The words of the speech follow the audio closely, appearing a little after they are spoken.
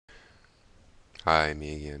Hi,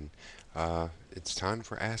 me again. It's time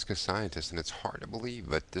for Ask a Scientist, and it's hard to believe,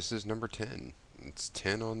 but this is number 10. It's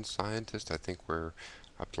 10 on scientists. I think we're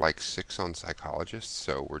up to like 6 on psychologists,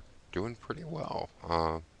 so we're doing pretty well.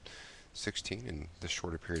 16 in this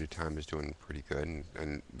shorter period of time is doing pretty good,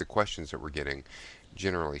 and the questions that we're getting,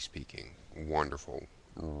 generally speaking, wonderful.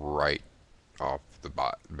 Right off the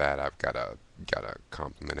bat, I've gotta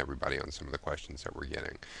compliment everybody on some of the questions that we're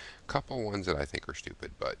getting. Couple ones that I think are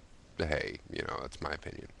stupid, but hey, that's my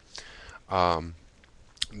opinion. Um,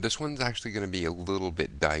 this one's actually going to be a little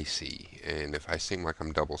bit dicey, and if I seem like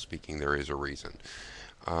I'm double speaking, there is a reason.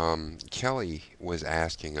 Kelly was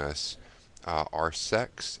asking us, are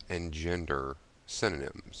sex and gender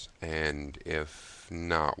synonyms? And if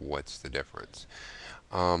not, what's the difference?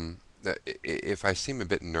 If I seem a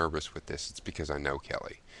bit nervous with this, it's because I know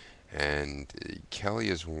Kelly. And Kelly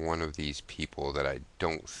is one of these people that I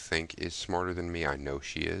don't think is smarter than me. I know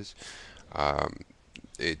she is. Um,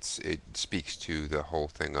 it speaks to the whole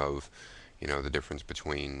thing of the difference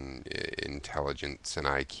between intelligence and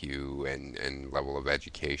IQ and level of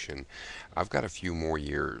education. I've got a few more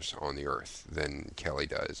years on the earth than Kelly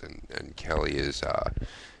does, and Kelly is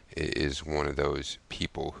one of those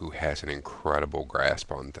people who has an incredible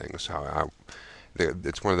grasp on things.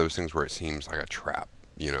 It's one of those things where it seems like a trap.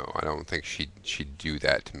 I don't think she'd do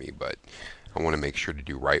that to me, but I want to make sure to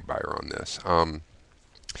do right by her on this.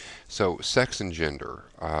 So sex and gender,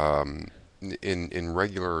 in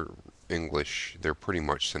regular English, they're pretty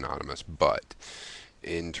much synonymous, but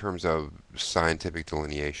in terms of scientific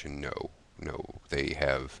delineation, no, they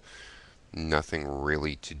have nothing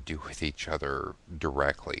really to do with each other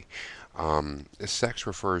directly. Sex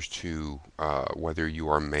refers to whether you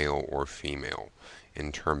are male or female.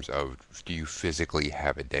 In terms of, do you physically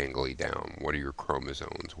have a dangly down? What are your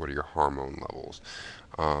chromosomes? What are your hormone levels?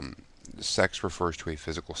 Um, Sex refers to a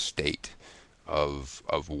physical state of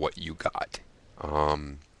what you got.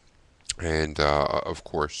 Um, and of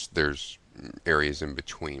course, there's areas in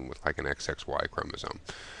between with like an XXY chromosome.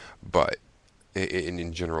 But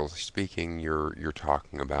in general speaking, you're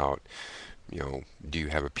talking about, do you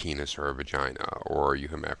have a penis or a vagina, or are you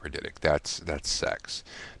hermaphroditic? That's sex.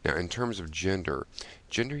 Now, in terms of gender,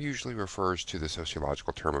 gender usually refers to the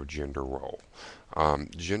sociological term of gender role.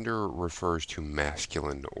 Gender refers to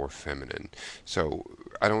masculine or feminine. So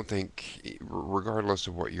I don't think, regardless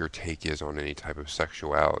of what your take is on any type of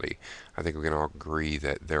sexuality, I think we can all agree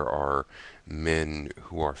that there are men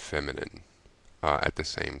who are feminine at the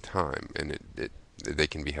same time, and they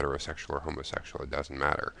can be heterosexual or homosexual. It doesn't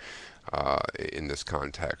matter in this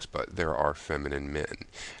context. But there are feminine men,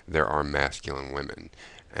 there are masculine women,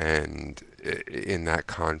 and in that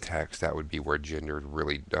context, that would be where gender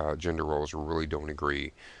roles really don't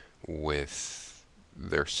agree with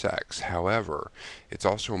their sex. However, it's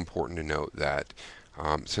also important to note that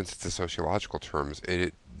since it's a sociological terms,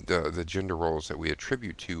 the gender roles that we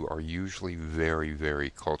attribute to are usually very, very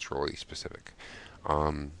culturally specific.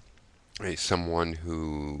 Um, Someone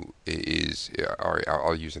who is,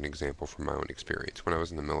 I'll use an example from my own experience. When I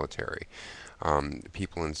was in the military,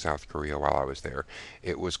 people in South Korea while I was there,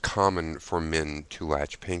 it was common for men to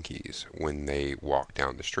latch pinkies when they walk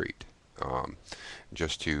down the street.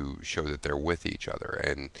 Just to show that they're with each other.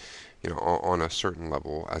 And, on a certain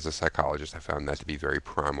level, as a psychologist, I found that to be very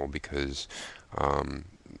primal because um,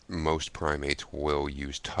 most primates will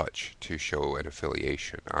use touch to show an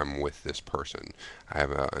affiliation. I'm with this person. I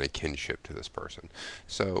have a kinship to this person.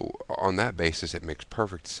 So, on that basis, it makes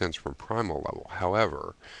perfect sense from a primal level.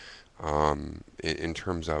 However, in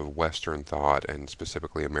terms of Western thought and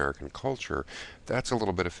specifically American culture, that's a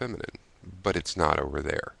little bit effeminate, but it's not over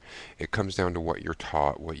there. It comes down to what you're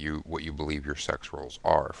taught, what you believe your sex roles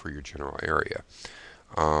are for your general area.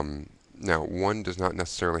 Now, one does not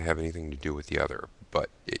necessarily have anything to do with the other, but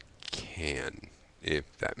it can,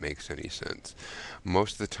 if that makes any sense.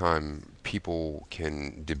 Most of the time, people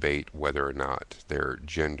can debate whether or not their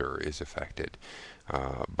gender is affected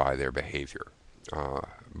by their behavior,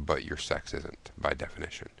 but your sex isn't by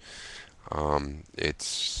definition.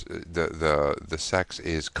 It's the sex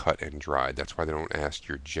is cut and dried. That's why they don't ask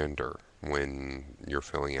your gender when you're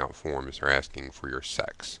filling out forms. They're asking for your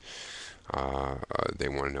sex. They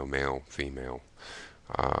want to know male, female,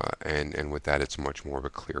 and with that, it's much more of a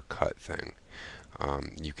clear cut thing.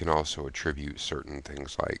 You can also attribute certain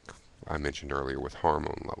things like I mentioned earlier with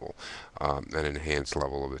hormone level. An enhanced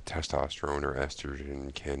level of testosterone or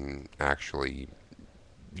estrogen can actually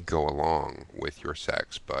go along with your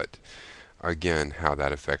sex, but again, how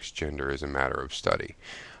that affects gender is a matter of study.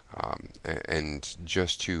 And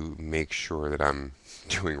just to make sure that I'm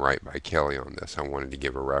doing right by Kelly on this, I wanted to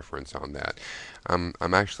give a reference on that. I'm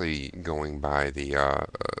actually going by the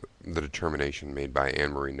determination made by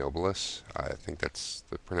Anne Marie Nobilis. I think that's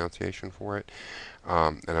the pronunciation for it.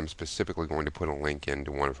 And I'm specifically going to put a link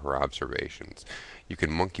into one of her observations. You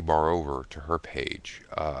can monkey bar over to her page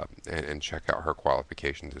and check out her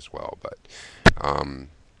qualifications as well. But um,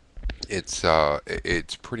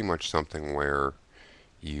 it's pretty much something where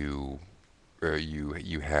you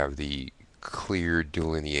you have the clear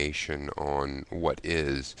delineation on what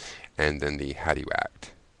is, and then the how do you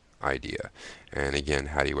act idea. And again,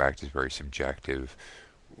 how do you act is very subjective,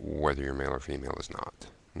 whether you're male or female is not.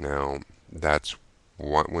 Now, that's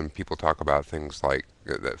when people talk about things like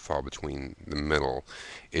that fall between the middle,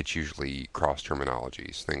 it's usually cross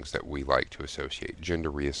terminologies, things that we like to associate.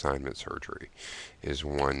 Gender reassignment surgery is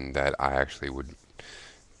one that I actually would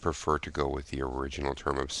prefer to go with the original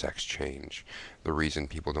term of sex change. The reason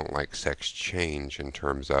people don't like sex change in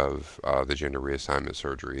terms of the gender reassignment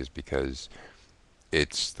surgery is because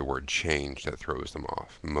it's the word change that throws them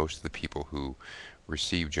off. Most of the people who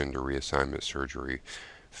receive gender reassignment surgery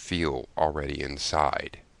feel already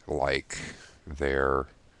inside like they're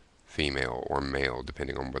female or male,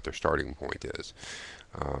 depending on what their starting point is.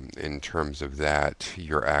 In terms of that,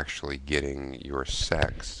 you're actually getting your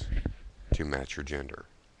sex to match your gender.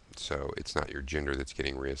 So it's not your gender that's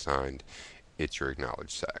getting reassigned, it's your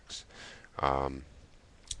acknowledged sex. Um,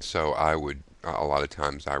 so I would, a lot of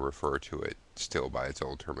times I refer to it still by its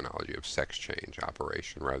old terminology of sex change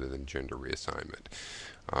operation rather than gender reassignment.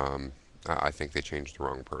 Um, I think they changed the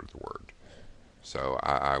wrong part of the word. So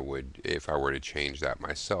I would, if I were to change that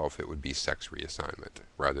myself, it would be sex reassignment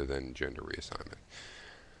rather than gender reassignment.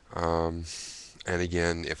 Um, and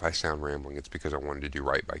again, if I sound rambling, it's because I wanted to do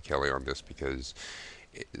right by Kelly on this because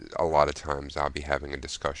a lot of times I'll be having a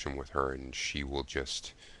discussion with her and she will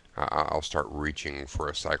just I'll start reaching for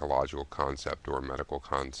a psychological concept or a medical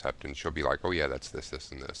concept and she'll be like, "Oh yeah, that's this,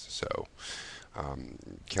 this, and this." So,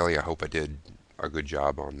 Kelly, I hope I did a good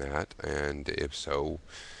job on that, and if so,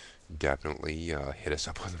 definitely hit us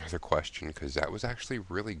up with another question because that was actually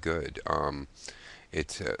really good.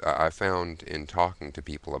 I found in talking to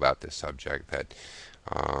people about this subject that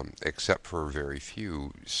except for very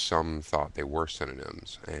few, some thought they were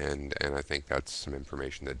synonyms, and I think that's some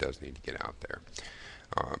information that does need to get out there.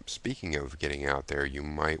 Speaking of getting out there, you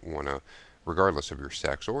might want to, regardless of your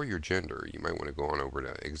sex or your gender, you might want to go on over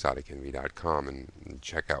to exoticenvy.com and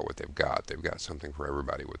check out what they've got. They've got something for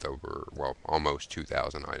everybody with over, well, almost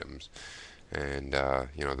 2,000 items, and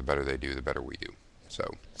the better they do, the better we do.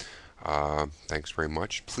 So. Thanks very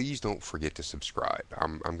much. Please don't forget to subscribe.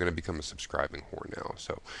 I'm going to become a subscribing whore now.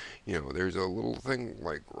 So, there's a little thing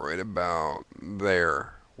like right about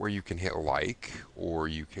there where you can hit like or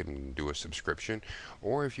you can do a subscription.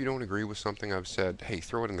 Or if you don't agree with something I've said, hey,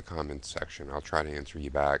 throw it in the comments section. I'll try to answer you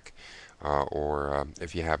back. Or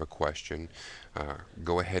if you have a question,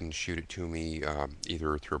 go ahead and shoot it to me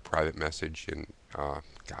either through a private message and,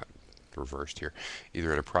 God, reversed here,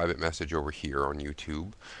 either in a private message over here on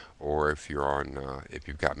YouTube, or if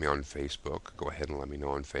you've got me on Facebook, go ahead and let me know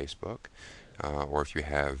on Facebook. Or if you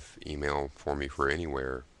have email for me for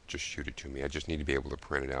anywhere, just shoot it to me. I just need to be able to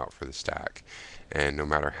print it out for the stack. And no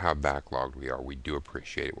matter how backlogged we are, we do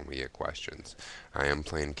appreciate it when we get questions. I am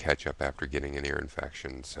playing catch up after getting an ear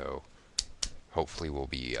infection, so hopefully we'll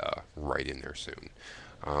be right in there soon.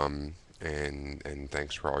 And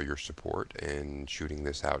thanks for all your support and shooting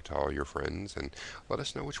this out to all your friends and let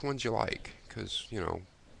us know which ones you like because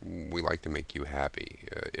we like to make you happy.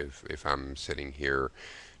 If I'm sitting here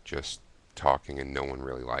just talking and no one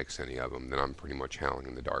really likes any of them, then I'm pretty much howling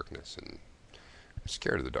in the darkness and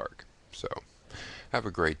scared of the dark. So have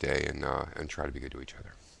a great day and try to be good to each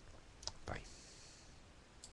other.